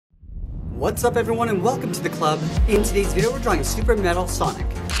What's up everyone and welcome to the club. In today's video we're drawing Super Metal Sonic.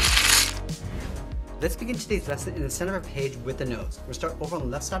 Let's begin today's lesson in the center of our page with the nose. We'll start over on the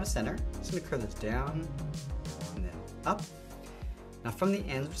left side of center. I'm just going to curve this down and then up. Now from the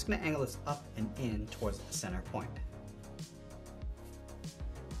ends we're just going to angle this up and in towards the center point.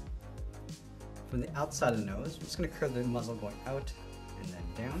 From the outside of the nose we're just going to curve the muzzle going out and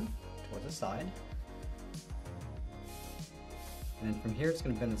then down towards the side. And then from here, it's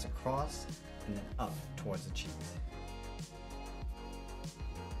going to bend this across and then up towards the cheeks.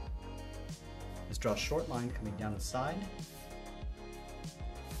 Let's draw a short line coming down the side.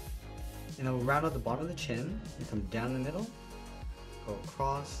 And then we'll round out the bottom of the chin and come down the middle, go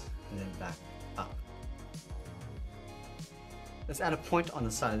across, and then back up. Let's add a point on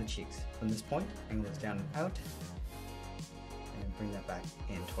the side of the cheeks. From this point, angle this down and out, and bring that back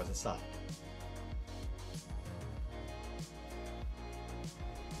in towards the side.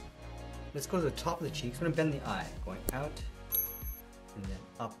 Let's go to the top of the cheeks. We're going to bend the eye, going out and then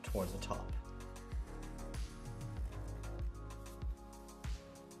up towards the top.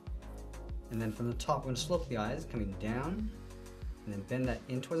 And then from the top, we're going to slope the eyes, coming down, and then bend that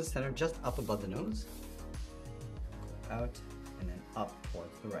in towards the center, just up above the nose. Go out and then up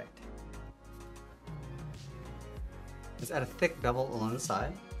towards the right. Let's add a thick bevel along the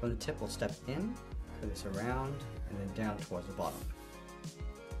side. From the tip, we'll step in, curve this around, and then down towards the bottom.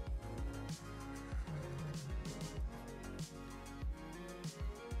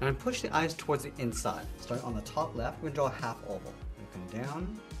 And push the eyes towards the inside. Starting on the top left, we're going to draw a half oval. We come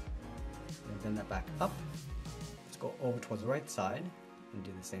down, and bend that back up. Let's go over towards the right side and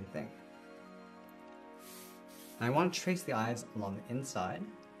do the same thing. And I want to trace the eyes along the inside.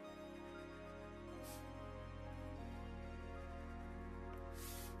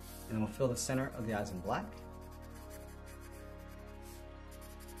 And then we'll fill the center of the eyes in black.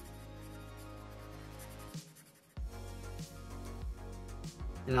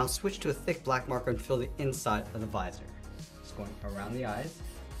 And I'll switch to a thick black marker and fill the inside of the visor. Just going around the eyes.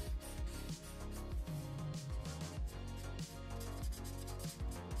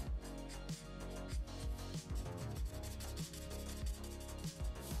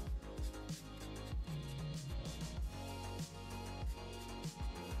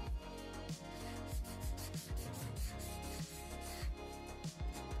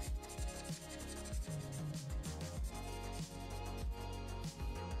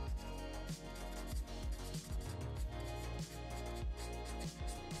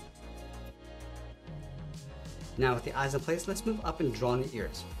 Now with the eyes in place, let's move up and draw in the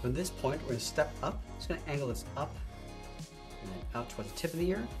ears. From this point, we're going to step up. Just going to angle this up and then out towards the tip of the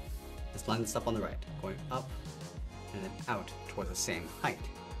ear. Let's line this up on the right, going up and then out towards the same height.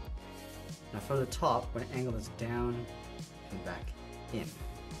 Now from the top, we're going to angle this down and back in.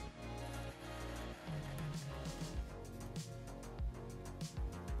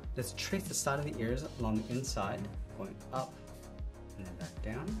 Let's trace the side of the ears along the inside, going up and then back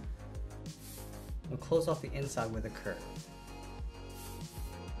down. We'll close off the inside with a curve.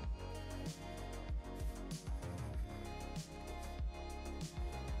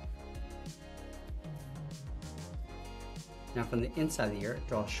 Now from the inside of the ear,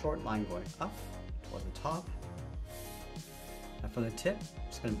 draw a short line going up toward the top. Now from the tip, I'm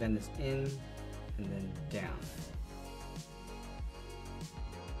just going to bend this in and then down.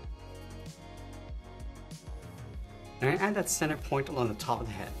 And I add that center point along the top of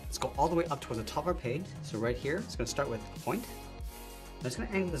the head. Let's go all the way up towards the top of our page. So right here, it's going to start with a point. I'm just going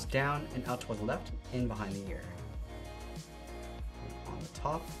to angle this down and out towards the left, in behind the ear. On the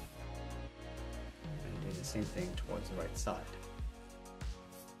top, and do the same thing towards the right side.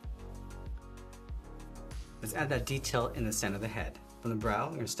 Let's add that detail in the center of the head. From the brow,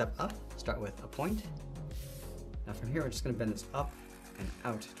 we're going to step up, start with a point. Now from here, we're just going to bend this up and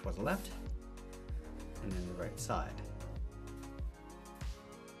out towards the left, and then the right side.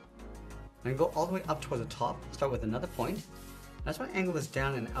 And go all the way up towards the top, start with another point. I just want to angle this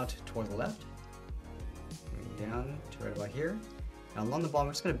down and out towards the left. Down to right about here. Now along the bottom,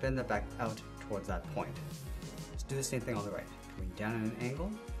 we're just going to bend that back out towards that point. Let's do the same thing on the right. Coming down at an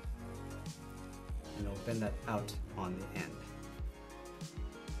angle, and we'll bend that out on the end.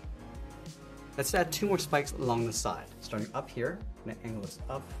 Let's add two more spikes along the side. Starting up here, I'm going to angle this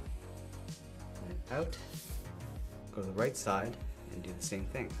up and out, go to the right side, and do the same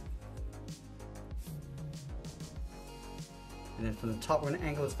thing. And then from the top, we're going to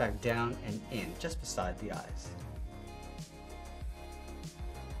angle this back down and in, just beside the eyes.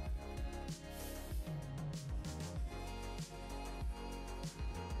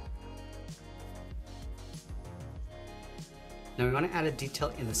 Now we want to add a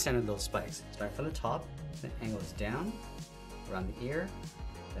detail in the center of those spikes. Start from the top, then angle this down, around the ear,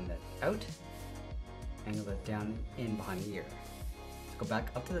 then that out, angle that down in behind the ear. Let's go back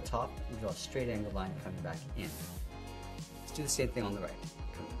up to the top and draw a straight angle line coming back in. Let's do the same thing on the right.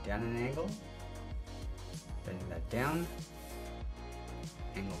 Coming down an angle, bending that down,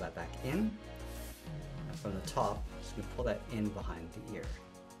 angle that back in, and from the top, just going to pull that in behind the ear.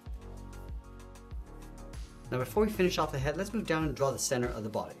 Now before we finish off the head, let's move down and draw the center of the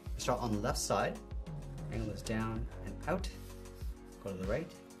body. Start on the left side, angle this down and out, go to the right,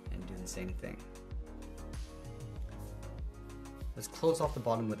 and do the same thing. Let's close off the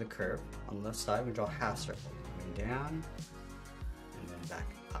bottom with a curve. On the left side, we draw a half circle, coming down and then back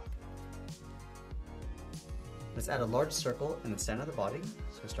up. Let's add a large circle in the center of the body.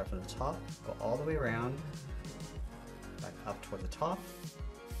 So we start from the top, go all the way around, back up toward the top,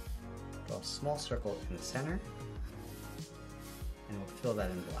 draw a small circle in the center, and we'll fill that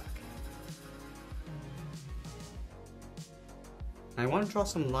in black. Now I want to draw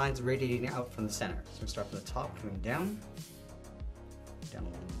some lines radiating out from the center. So we start from the top, coming down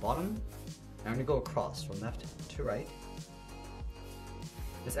along the bottom. Now I'm going to go across from left to right.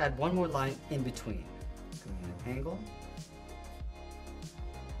 Let's add one more line in between, coming in an angle.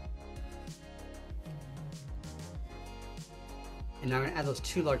 And now I'm going to add those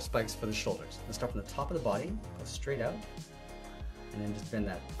two large spikes for the shoulders. Let's start from the top of the body, go straight out, and then just bend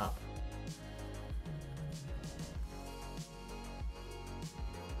that up.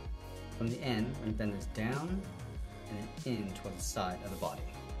 From the end, I'm going to bend this down and then in towards the side of the body.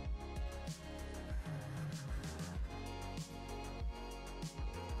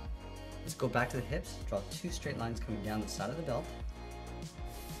 Let's go back to the hips, draw two straight lines coming down the side of the belt,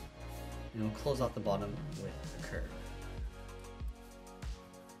 and we'll close off the bottom with a curve.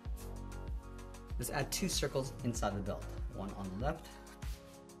 Let's add two circles inside the belt, one on the left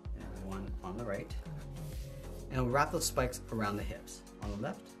and one on the right. And we'll wrap those spikes around the hips. On the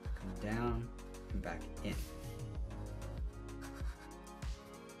left, come down and back in.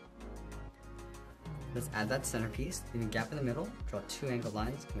 Let's add that centerpiece, leaving a gap in the middle, draw two angled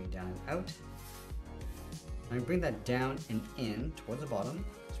lines coming down and out. And bring that down and in towards the bottom.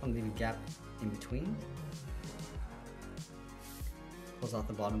 Just want to leave a gap in between. Close off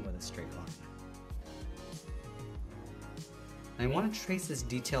the bottom with a straight line. I want to trace this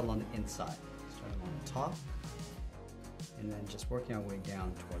detail on the inside, starting on the top, and then just working our way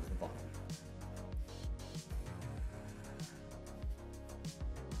down towards the bottom.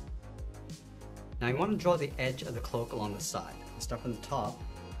 Now I want to draw the edge of the cloak along the side. I start from the top,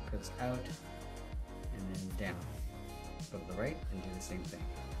 curves out, and then down. Go to the right and do the same thing.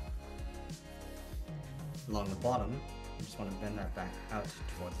 Along the bottom, I just want to bend that back out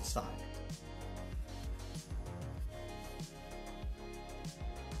towards the side.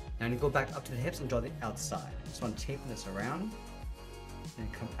 Now I'm going to go back up to the hips and draw the outside. I just want to taper this around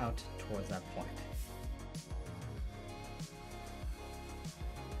and come out towards that point.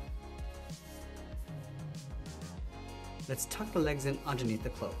 Let's tuck the legs in underneath the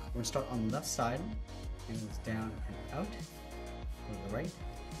cloak. We're going to start on the left side, angle this down and out, go to the right,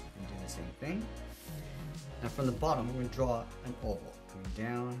 and do the same thing. Now from the bottom, we're going to draw an oval, coming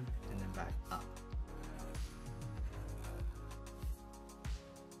down and then back up.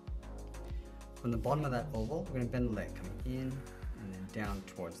 From the bottom of that oval, we're going to bend the leg, coming in and then down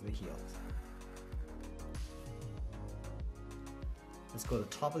towards the heels. Let's go to the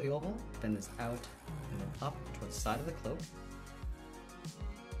top of the oval, bend this out and then up towards the side of the cloak.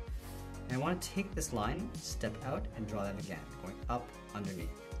 And I want to take this line, step out, and draw that again, going up underneath.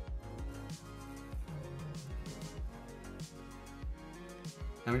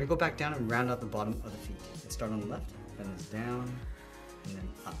 Now I'm going to go back down and round out the bottom of the feet. Let's start on the left, bend this down, and then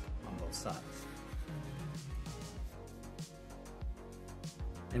up on both sides.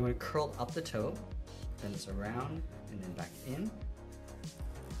 And we're going to curl up the toe, bend this around, and then back in.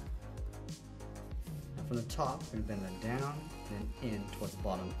 Now from the top, we're going to bend that down, and then in towards the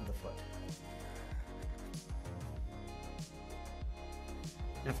bottom of the foot.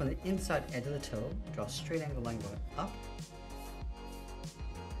 Now from the inside edge of the toe, draw a straight angle line going up,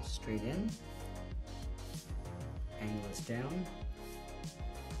 straight in, angle this down,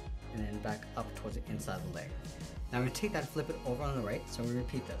 and then back up towards the inside of the leg. Now I'm going to take that and flip it over on the right, so we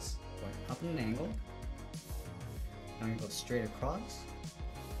repeat this. Going up in an angle, now I'm going to go straight across,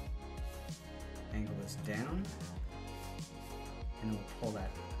 angle this down, and then we'll pull that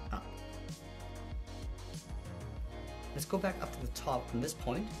up. Let's go back up to the top from this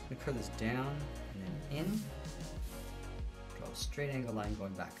point, we curve this down and then in, draw a straight angle line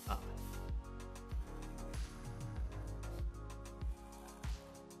going back up.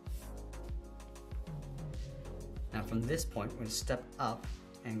 Now from this point, we're going to step up,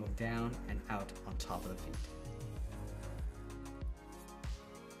 angle down and out on top of the feet.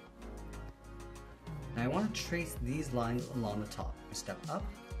 Now I want to trace these lines along the top. We step up,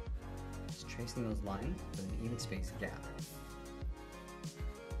 just tracing those lines with an even space gap.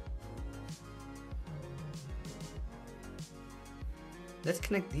 Let's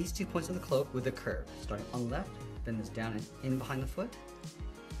connect these 2 points of the cloak with a curve. Starting on the left, bend this down and in behind the foot,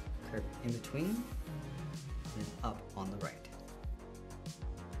 curve in between, and then up on the right.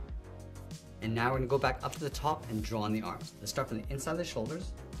 And now we're going to go back up to the top and draw on the arms. Let's start from the inside of the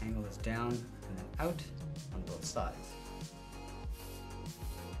shoulders, angle this down and then out on both sides.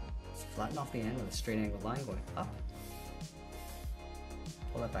 Let's flatten off the end with a straight angle line going up.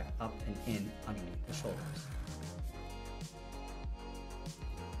 Pull that back up and in underneath the shoulders.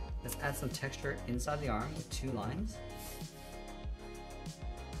 Let's add some texture inside the arm with 2 lines.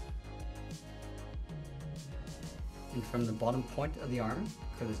 And from the bottom point of the arm,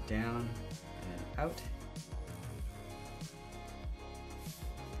 curve this down and then out.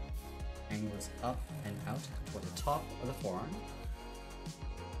 Angle this up and out toward the top of the forearm.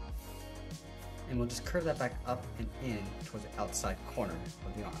 And we'll just curve that back up and in towards the outside corner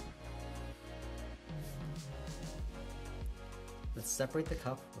of the arm. Let's separate the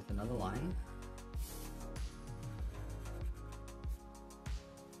cuff with another line.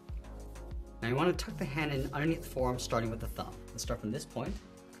 Now you want to tuck the hand in underneath the forearm starting with the thumb. Let's start from this point,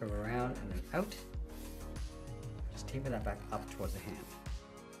 curve around and then out. Just taper that back up towards the hand.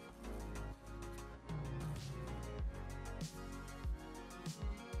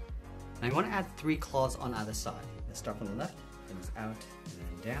 Now you want to add 3 claws on either side. Let's start from the left, then it's out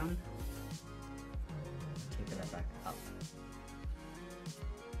and then down. Taper that back up.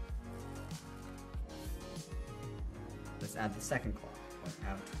 Let's add the second claw.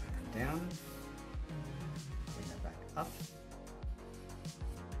 Going out and down. Bring that back up.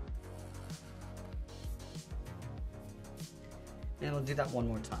 And we'll do that one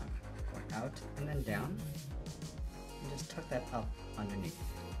more time. Going out and then down. And just tuck that up underneath.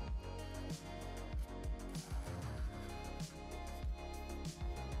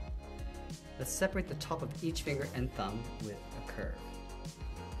 Let's separate the top of each finger and thumb with a curve.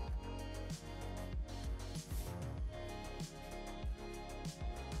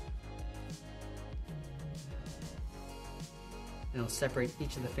 And we'll separate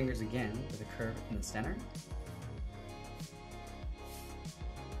each of the fingers again with a curve in the center.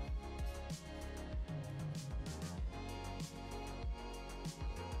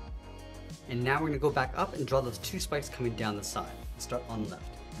 And now we're going to go back up and draw those 2 spikes coming down the side. Let's start on the left.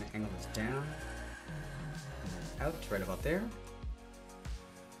 I'm going to angle this down and then out right about there.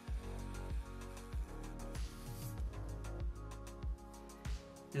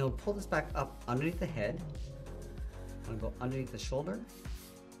 And we'll pull this back up underneath the head. I'm going to go underneath the shoulder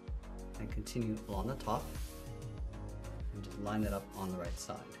and continue along the top and just line that up on the right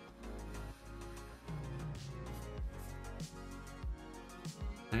side.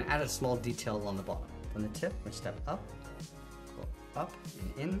 And add a small detail along the bottom. From the tip, we step up, go up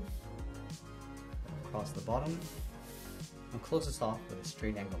and in, across the bottom, and close this off with a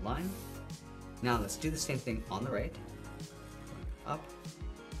straight angle line. Now let's do the same thing on the right, going up.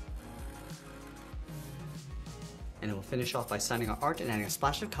 And then we'll finish off by signing our art and adding a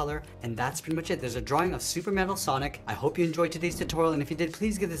splash of color, and that's pretty much it. There's a drawing of Super Metal Sonic. I hope you enjoyed today's tutorial, and if you did,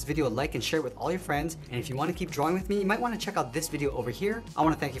 please give this video a like and share it with all your friends. And if you want to keep drawing with me, you might want to check out this video over here. I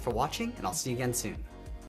want to thank you for watching, and I'll see you again soon.